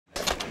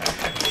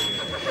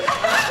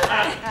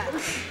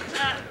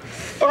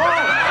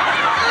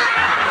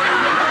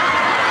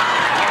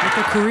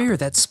career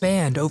that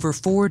spanned over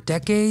 4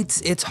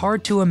 decades, it's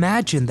hard to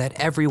imagine that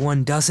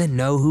everyone doesn't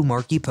know who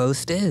Markie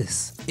Post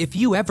is. If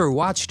you ever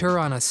watched her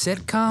on a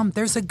sitcom,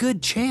 there's a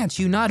good chance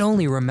you not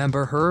only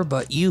remember her,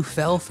 but you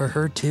fell for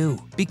her too.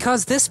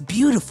 Because this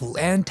beautiful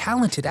and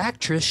talented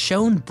actress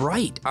shone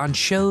bright on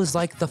shows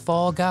like The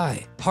Fall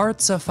Guy,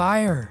 Hearts of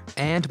Fire,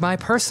 and my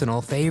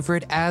personal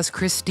favorite as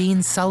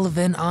Christine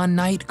Sullivan on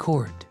Night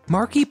Court.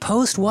 Markie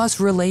Post was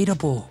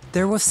relatable.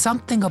 There was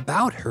something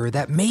about her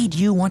that made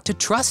you want to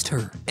trust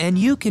her. And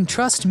you can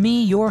trust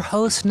me, your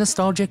host,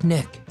 Nostalgic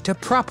Nick, to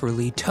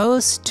properly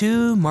toast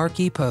to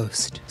Markie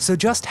Post. So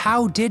just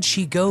how did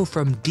she go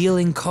from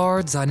dealing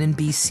cards on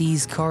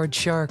NBC's Card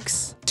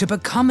Sharks to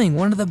becoming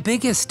one of the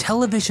biggest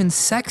television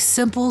sex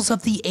symbols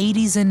of the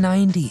 80s and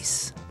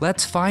 90s?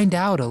 Let's find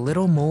out a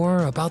little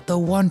more about the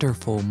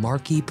wonderful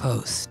Markie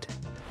Post.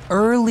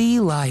 Early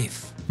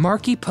life.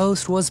 Markie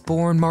Post was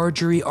born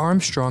Marjorie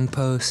Armstrong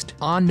Post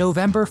on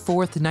November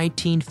 4th,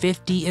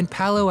 1950 in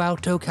Palo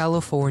Alto,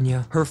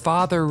 California. Her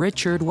father,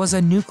 Richard, was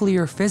a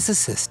nuclear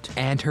physicist,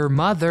 and her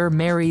mother,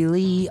 Mary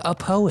Lee, a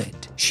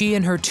poet. She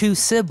and her 2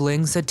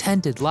 siblings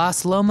attended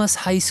Las Lomas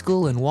High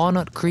School in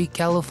Walnut Creek,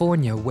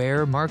 California,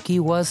 where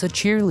Markie was a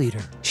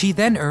cheerleader. She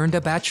then earned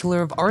a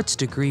Bachelor of Arts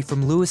degree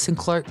from Lewis and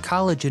Clark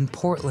College in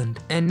Portland.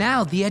 And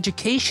now the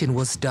education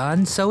was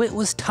done, so it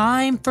was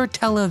time for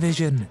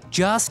television.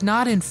 Just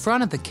not in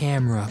front of the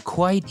camera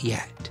quite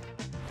yet.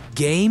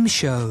 Game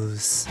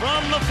shows.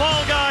 From The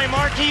Fall Guy,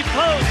 Markie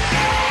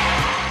Post.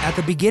 At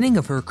the beginning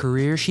of her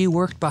career, she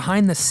worked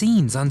behind the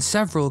scenes on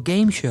several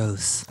game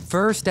shows.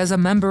 First as a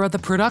member of the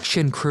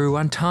production crew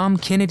on Tom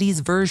Kennedy's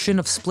version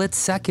of Split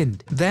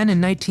Second. Then in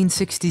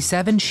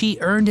 1967, she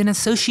earned an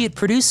associate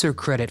producer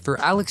credit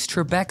for Alex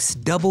Trebek's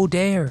Double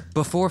Dare,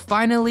 before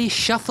finally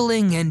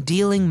shuffling and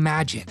dealing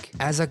magic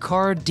as a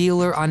card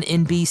dealer on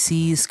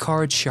NBC's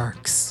Card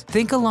Sharks.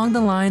 Think along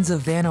the lines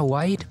of Vanna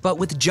White, but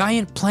with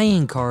giant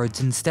playing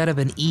cards instead of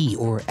an E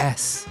or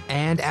S.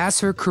 And as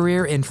her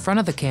career in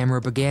front of the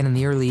camera began in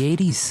the early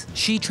 80s,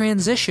 she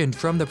transitioned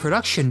from the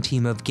production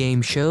team of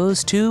game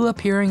shows to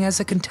appearing as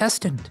a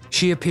contestant.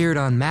 She appeared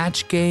on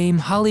Match Game,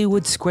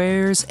 Hollywood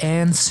Squares,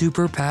 and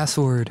Super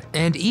Password,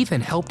 and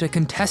even helped a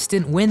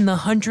contestant win the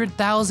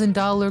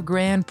 $100,000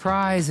 grand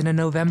prize in a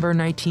November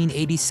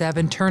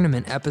 1987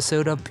 tournament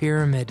episode of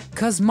Pyramid.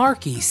 'Cause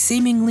Markie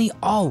seemingly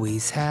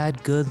always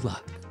had good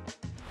luck.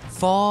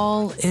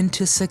 Fall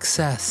into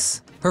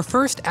success. Her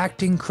first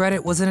acting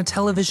credit was in a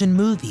television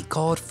movie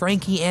called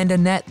Frankie and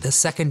Annette the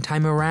Second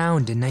Time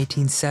Around in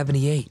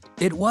 1978.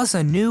 It was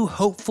a new,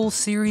 hopeful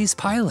series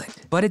pilot,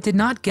 but it did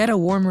not get a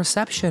warm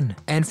reception,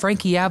 and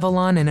Frankie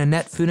Avalon and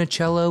Annette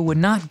Funicello would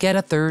not get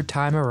a third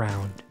time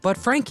around. But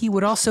Frankie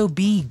would also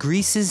be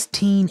Grease's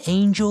teen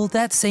angel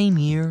that same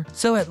year,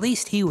 so at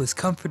least he was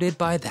comforted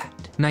by that.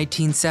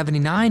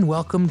 1979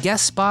 welcomed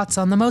guest spots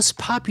on the most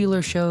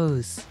popular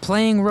shows,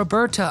 playing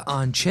Roberta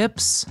on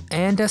Chips,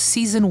 and a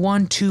season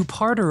 1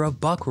 two-parter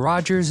of Buck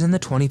Rogers in the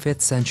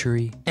 25th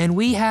Century. And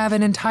we have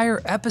an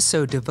entire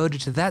episode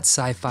devoted to that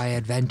sci-fi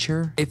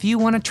adventure if you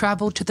want to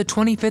travel to the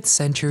 25th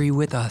century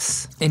with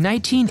us. In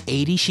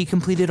 1980, she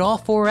completed all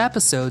 4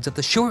 episodes of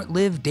the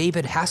short-lived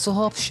David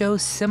Hasselhoff show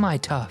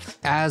Semi-Tough,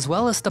 as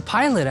well as the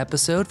pilot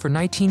episode for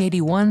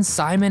 1981's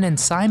Simon and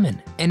Simon.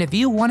 And if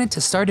you wanted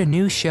to start a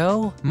new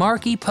show,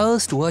 Markie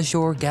Post was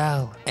your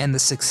gal, and the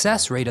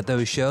success rate of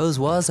those shows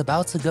was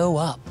about to go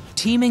up.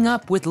 Teaming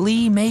up with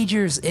Lee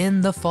Majors in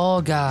The Fall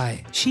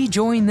Guy, she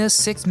joined this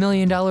 $6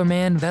 million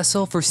man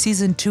vessel for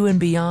season 2 and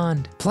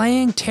beyond,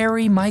 playing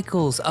Terry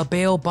Michaels, a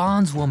bail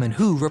bondswoman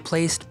who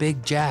replaced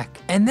Big Jack.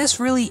 And this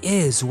really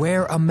is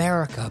where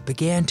America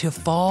began to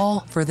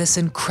fall for this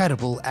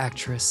incredible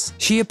actress.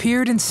 She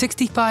appeared in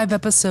 65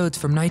 episodes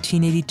from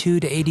 1982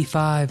 to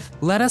 85.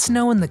 Let us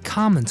know in the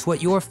comments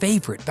what your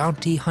favorite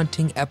bounty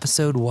hunting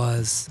episode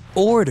was.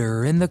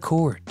 Order in the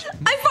Court.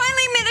 I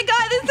finally met a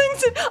guy that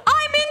thinks that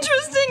I'm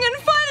interesting and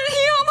fun, and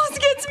he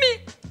almost gets me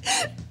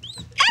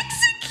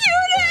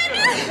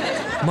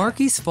executed!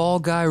 Markie's Fall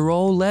Guy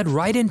role led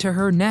right into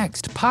her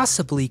next,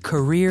 possibly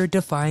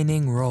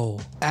career-defining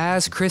role,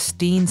 as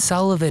Christine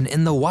Sullivan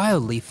in the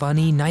wildly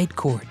funny Night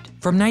Court.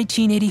 From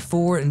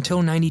 1984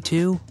 until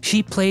 92,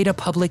 she played a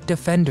public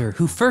defender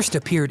who first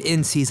appeared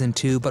in season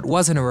 2 but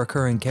wasn't a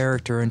recurring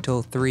character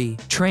until 3,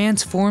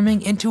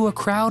 transforming into a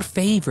crowd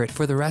favorite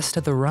for the rest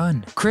of the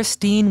run.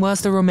 Christine was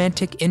the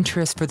romantic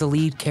interest for the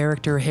lead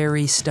character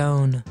Harry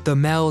Stone, the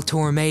Mel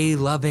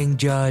Torme-loving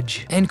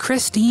judge, and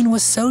Christine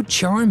was so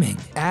charming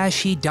as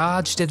she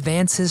dodged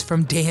advances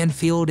from Dan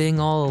Fielding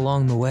all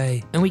along the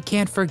way. And we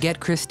can't forget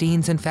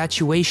Christine's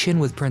infatuation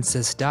with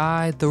Princess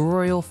Di, the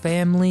royal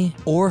family,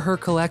 or her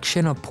collection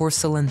collection of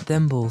porcelain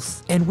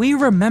thimbles. And we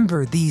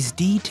remember these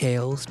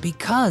details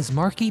because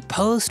Markie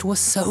Post was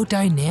so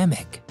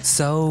dynamic,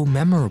 so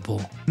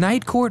memorable.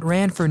 Night Court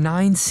ran for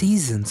 9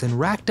 seasons and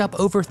racked up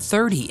over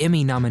 30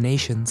 Emmy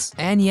nominations.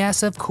 And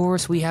yes, of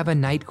course, we have a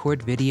Night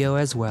Court video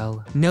as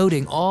well,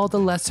 noting all the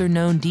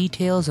lesser-known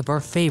details of our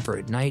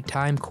favorite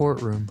nighttime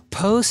courtroom.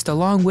 Post,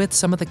 along with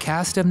some of the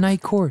cast of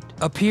Night Court,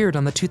 appeared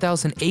on the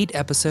 2008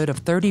 episode of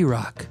 30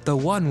 Rock, the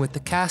one with the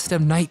cast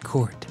of Night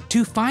Court,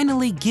 to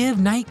finally give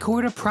Night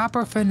Court a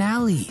proper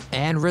finale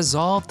and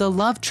resolve the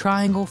love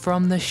triangle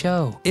from the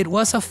show. It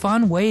was a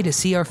fun way to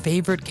see our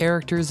favorite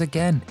characters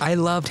again. I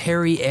loved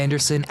Harry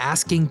Anderson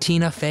asking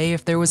Tina Fey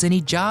if there was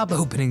any job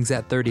openings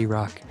at 30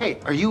 Rock. Hey,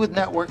 are you with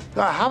Network?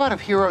 How about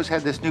if Heroes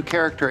had this new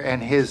character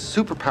and his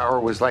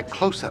superpower was like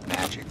close-up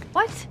magic?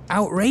 What?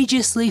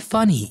 Outrageously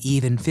funny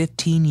even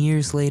 15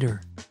 years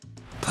later.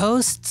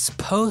 Post's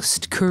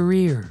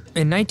post-career.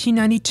 In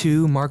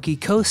 1992, Markie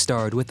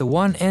co-starred with the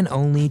one and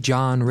only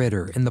John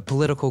Ritter in the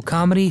political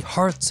comedy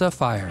Hearts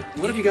Afire.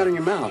 What have you got in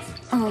your mouth?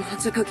 Oh,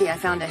 it's a cookie. I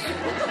found it.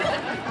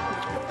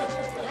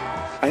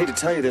 I hate to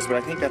tell you this, but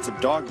I think that's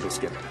a dog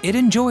biscuit. It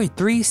enjoyed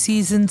 3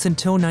 seasons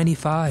until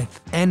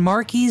 95, and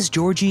Markie's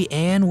Georgie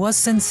Ann was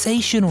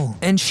sensational,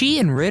 and she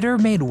and Ritter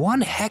made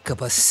one heck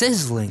of a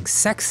sizzling,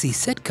 sexy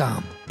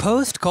sitcom.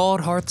 Post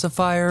called Hearts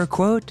Afire,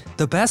 quote,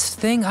 "the best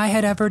thing I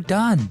had ever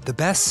done, the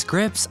best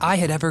scripts I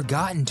had ever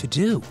gotten to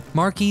do."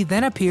 Markie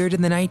then appeared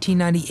in the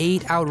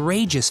 1998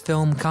 outrageous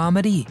film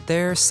comedy,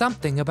 There's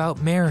Something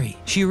About Mary.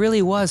 She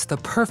really was the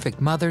perfect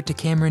mother to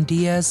Cameron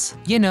Diaz.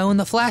 You know, in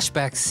the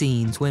flashback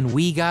scenes when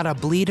We Got a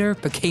Bleeder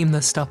became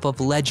the stuff of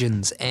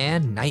legends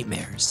and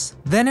nightmares.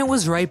 Then it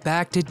was right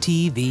back to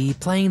TV,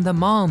 playing the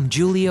mom,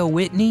 Julia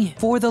Whitney,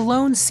 for the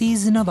lone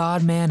season of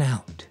Odd Man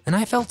Out. And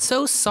I felt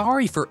so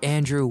sorry for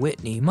Andrew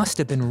Whitney. Must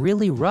have been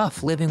really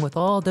rough living with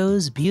all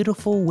those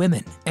beautiful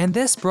women. And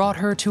this brought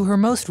her to her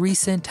most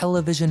recent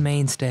television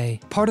mainstay,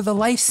 part of the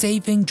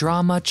life-saving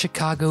drama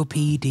Chicago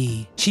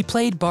PD. She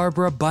played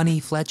Barbara Bunny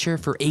Fletcher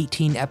for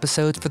 18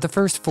 episodes for the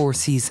first 4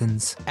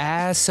 seasons,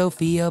 as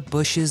Sophia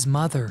Bush's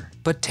mother.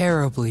 But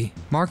terribly,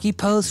 Markie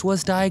Post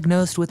was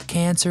diagnosed with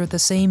cancer the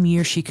same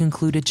year she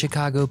concluded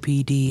Chicago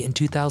PD in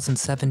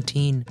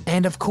 2017.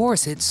 And of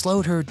course, it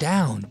slowed her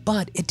down,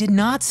 but it did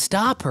not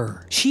stop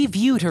her. She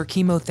viewed her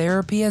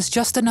chemotherapy as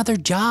just another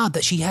job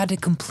that she had to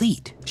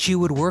complete. She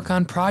would work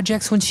on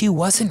projects when she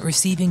wasn't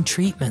receiving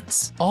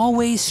treatments,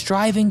 always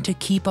striving to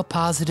keep a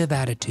positive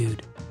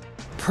attitude.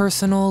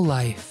 Personal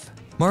life.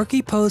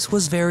 Markie Post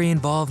was very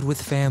involved with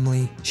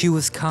family. She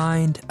was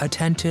kind,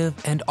 attentive,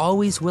 and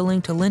always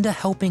willing to lend a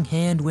helping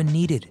hand when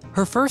needed.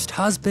 Her first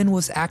husband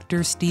was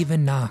actor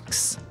Stephen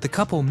Knox. The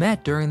couple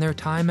met during their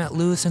time at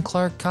Lewis and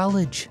Clark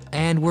College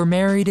and were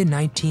married in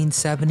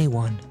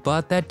 1971.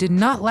 But that did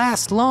not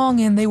last long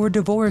and they were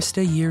divorced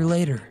a year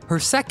later. Her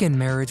second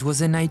marriage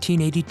was in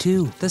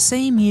 1982, the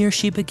same year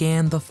she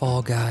began The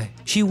Fall Guy.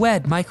 She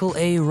wed Michael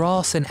A.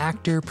 Ross, an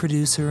actor,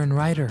 producer, and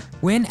writer.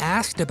 When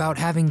asked about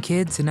having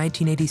kids in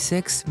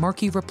 1986,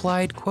 Markie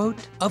replied,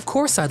 quote, "Of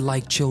course I'd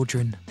like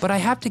children, but I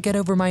have to get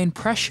over my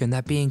impression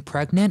that being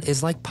pregnant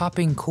is like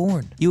popping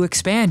corn. You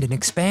expand and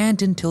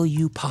expand until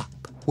you pop."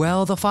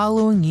 Well, the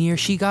following year,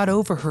 she got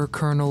over her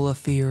kernel of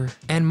fear,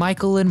 and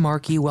Michael and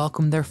Markie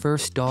welcomed their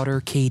first daughter,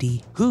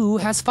 Katie, who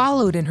has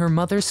followed in her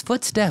mother's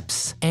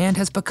footsteps and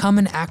has become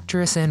an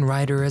actress and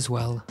writer as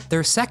well.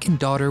 Their second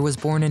daughter was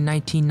born in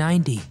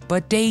 1990,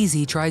 but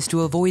Daisy tries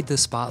to avoid the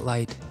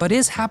spotlight, but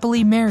is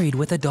happily married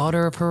with a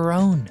daughter of her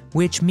own,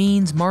 which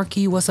means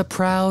Markie was a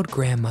proud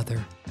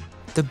grandmother.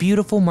 The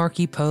beautiful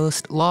Markie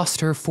Post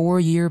lost her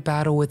 4-year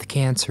battle with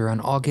cancer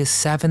on August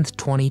 7th,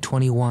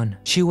 2021.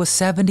 She was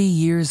 70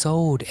 years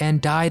old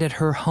and died at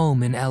her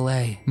home in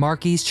LA.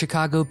 Markie's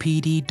Chicago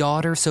PD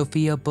daughter,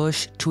 Sophia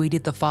Bush,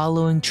 tweeted the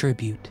following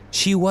tribute.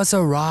 "She was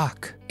a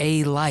rock,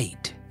 a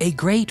light, a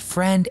great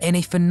friend, and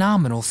a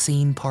phenomenal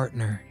scene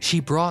partner.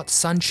 She brought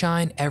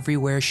sunshine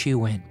everywhere she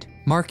went."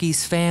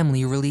 Markie's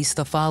family released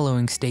the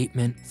following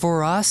statement.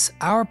 "For us,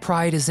 our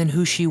pride is in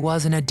who she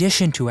was in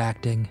addition to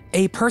acting.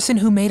 A person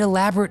who made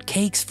elaborate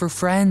cakes for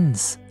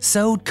friends,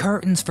 sewed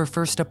curtains for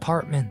first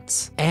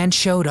apartments, and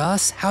showed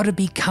us how to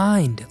be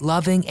kind,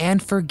 loving,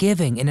 and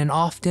forgiving in an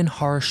often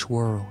harsh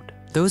world."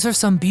 Those are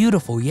some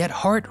beautiful yet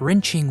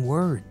heart-wrenching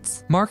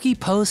words. Markie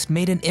Post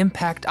made an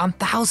impact on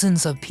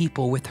thousands of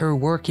people with her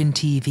work in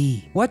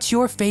TV. What's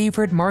your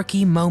favorite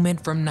Markie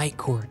moment from Night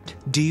Court?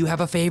 Do you have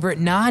a favorite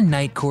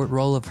non-Night Court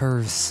role of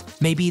hers?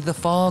 Maybe The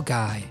Fall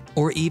Guy,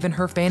 or even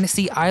her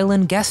Fantasy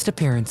Island guest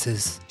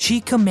appearances.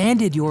 She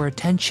commanded your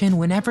attention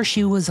whenever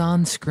she was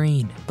on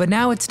screen. But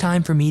now it's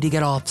time for me to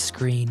get off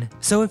screen.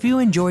 So if you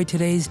enjoyed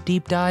today's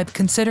deep dive,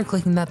 consider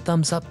clicking that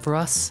thumbs up for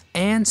us,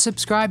 and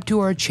subscribe to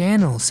our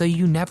channel so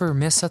you never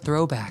miss a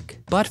throwback.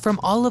 But from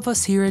all of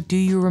us here at Do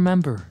You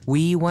Remember,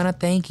 we want to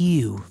thank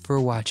you for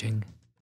watching.